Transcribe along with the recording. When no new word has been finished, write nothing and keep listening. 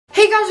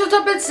what's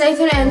up? It's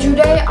Nathan, and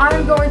today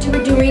I'm going to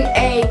be doing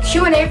a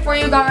Q&A for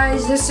you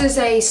guys. This is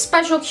a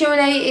special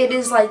Q&A. It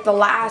is like the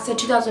last of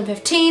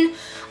 2015.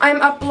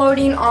 I'm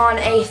uploading on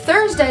a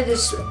Thursday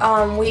this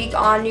week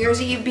on New Year's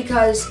Eve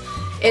because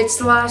it's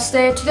the last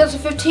day of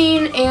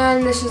 2015,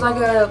 and this is like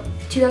a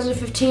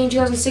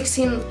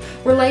 2015-2016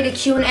 related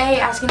Q&A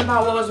asking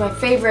about what was my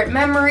favorite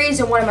memories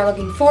and what am I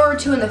looking forward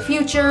to in the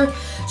future.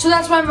 So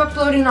that's why I'm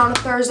uploading on a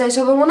Thursday.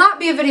 So there will not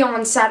be a video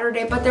on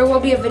Saturday, but there will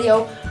be a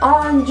video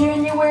on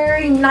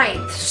January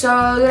 9th.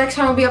 So the next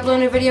time I'll be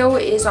uploading a video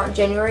is on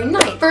January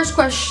 9th. First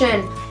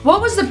question,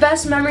 what was the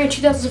best memory of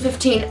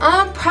 2015?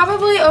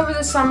 Probably over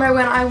the summer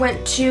when I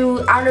went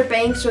to Outer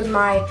Banks with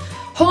my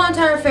whole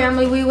entire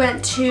family. We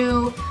went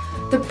to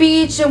the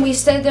beach and we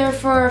stayed there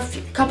for a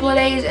couple of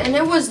days, and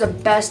it was the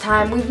best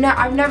time.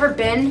 I've never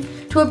been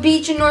to a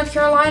beach in North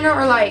Carolina,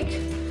 or like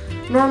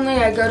normally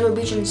I go to a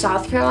beach in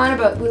South Carolina,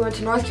 but we went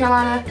to North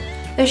Carolina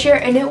this year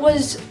and it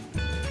was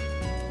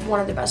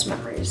one of the best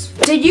memories.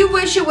 Did you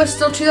wish it was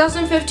still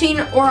 2015,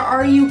 or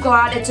are you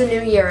glad it's a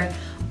new year?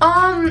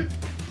 I'm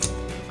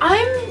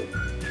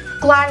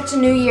glad it's a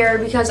new year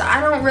because I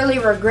don't really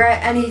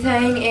regret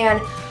anything. And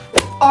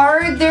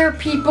are there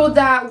people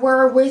that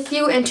were with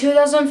you in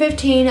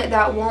 2015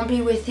 that won't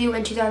be with you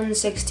in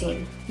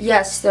 2016?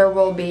 Yes, there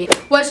will be.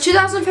 Was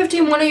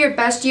 2015 one of your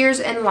best years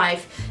in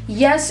life?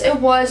 Yes, it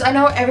was. I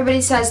know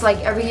everybody says like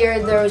every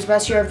year there was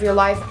best year of your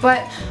life,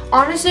 but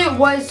honestly it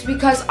was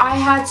because I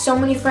had so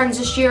many friends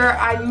this year.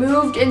 I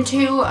moved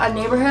into a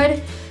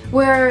neighborhood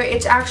where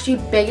it's actually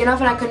big enough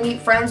and I could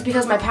meet friends,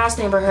 because my past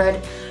neighborhood,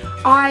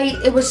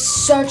 it was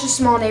such a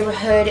small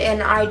neighborhood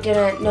and I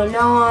didn't know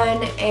no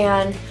one,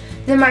 and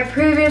then my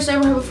previous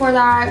neighborhood before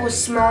that was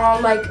small.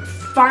 Like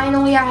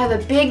finally I have a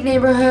big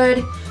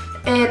neighborhood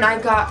and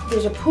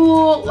there's a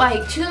pool.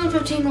 Like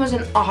 2015 was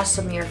an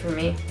awesome year for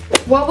me.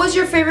 What was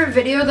your favorite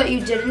video that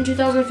you did in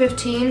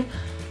 2015?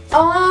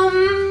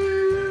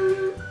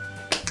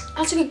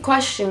 That's a good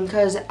question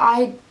because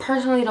I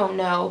personally don't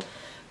know,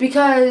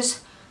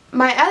 because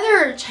my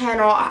other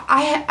channel,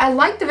 I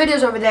like the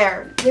videos over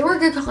there. They were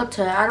good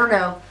content. I don't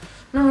know.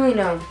 I don't really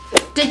know.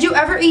 Did you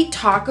ever eat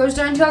tacos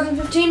during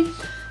 2015?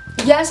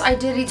 Yes, I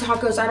did eat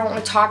tacos. I don't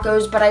like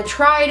tacos, but I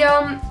tried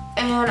them,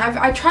 and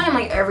I try them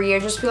like every year.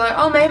 Just be like,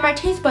 oh, maybe my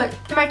taste buds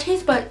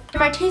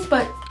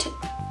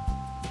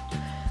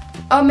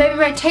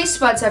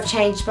have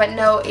changed. But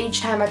no, each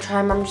time I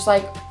try them, I'm just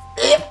like,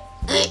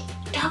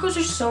 tacos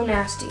are so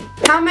nasty.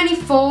 How many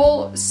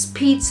full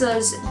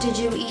pizzas did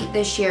you eat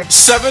this year?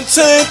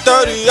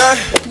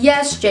 1738.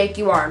 Yes, Jake,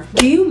 you are.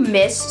 Do you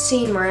miss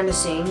seeing Miranda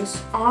sings?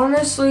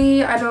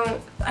 Honestly, I feel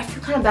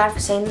kind of bad for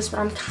saying this, but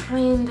I'm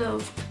kind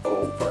of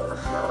over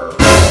her.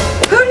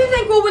 Who do you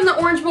think will win the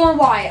Orange Bowl and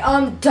why?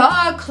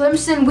 Duh,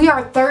 Clemson. We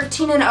are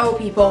 13-0,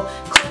 people.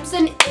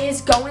 Clemson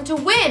is going to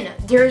win.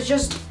 There's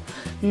just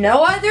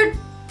no other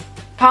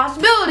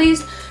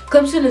possibilities.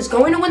 Clemson is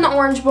going to win the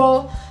Orange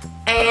Bowl,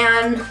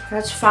 and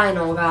that's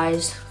final,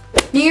 guys.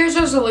 New Year's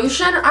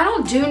resolution? I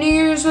don't do New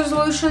Year's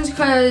resolutions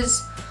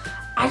because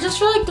I just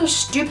feel like they're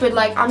stupid.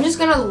 Like, I'm just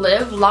gonna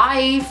live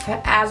life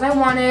as I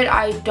want it.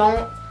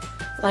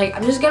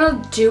 I'm just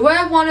gonna do what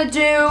I want to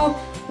do,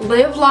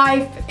 live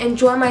life,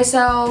 enjoy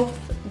myself,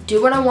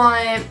 do what I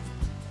want,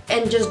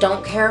 and just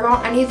don't care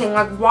about anything.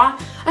 Like, why?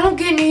 I don't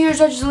get New Year's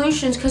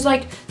resolutions because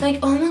like,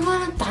 oh my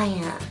god, I'm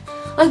diet.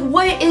 Like,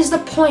 what is the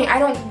point? I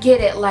don't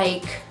get it.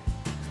 Like,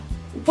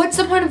 what's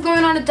the point of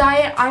going on a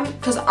diet?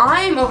 Because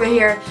I'm over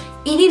here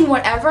eating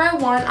whatever I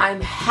want.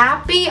 I'm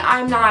happy.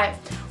 I'm not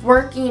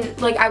working,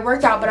 like I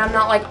work out, but I'm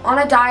not like on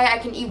a diet. I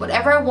can eat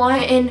whatever I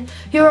want, and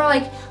people are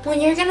like, well,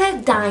 you're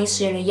gonna die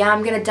sooner. Yeah,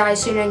 I'm gonna die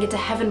sooner and get to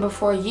heaven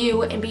before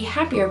you and be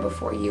happier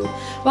before you,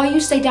 while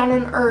you stay down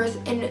on earth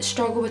and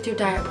struggle with your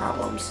diet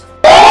problems.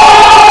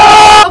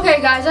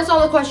 Okay guys, that's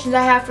all the questions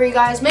I have for you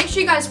guys. Make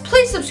sure you guys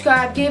please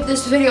subscribe, give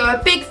this video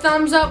a big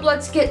thumbs up.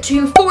 Let's get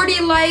to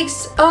 40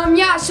 likes.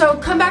 Yeah, so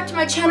come back to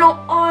my channel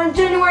on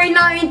January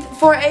 9th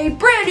for a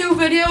brand new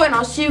video, and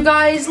I'll see you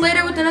guys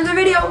later with another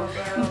video.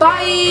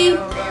 Bye!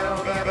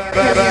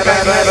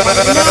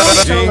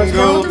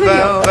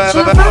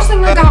 So the first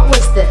thing I got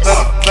was this.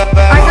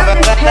 I got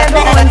this panda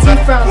onesie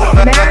from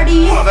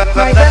Maddie,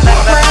 my best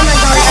friend.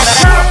 I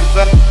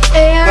got it at her,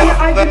 and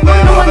I've been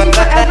wearing the onesie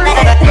forever, and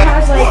it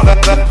has like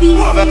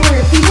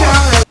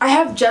I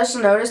have just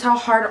noticed how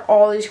hard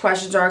all these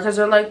questions are, because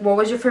they're like, what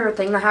was your favorite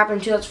thing that happened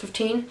in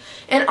 2015?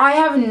 And I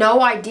have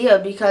no idea,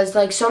 because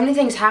like so many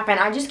things happen.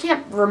 I just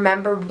can't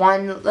remember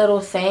one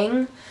little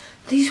thing.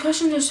 These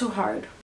questions are so hard.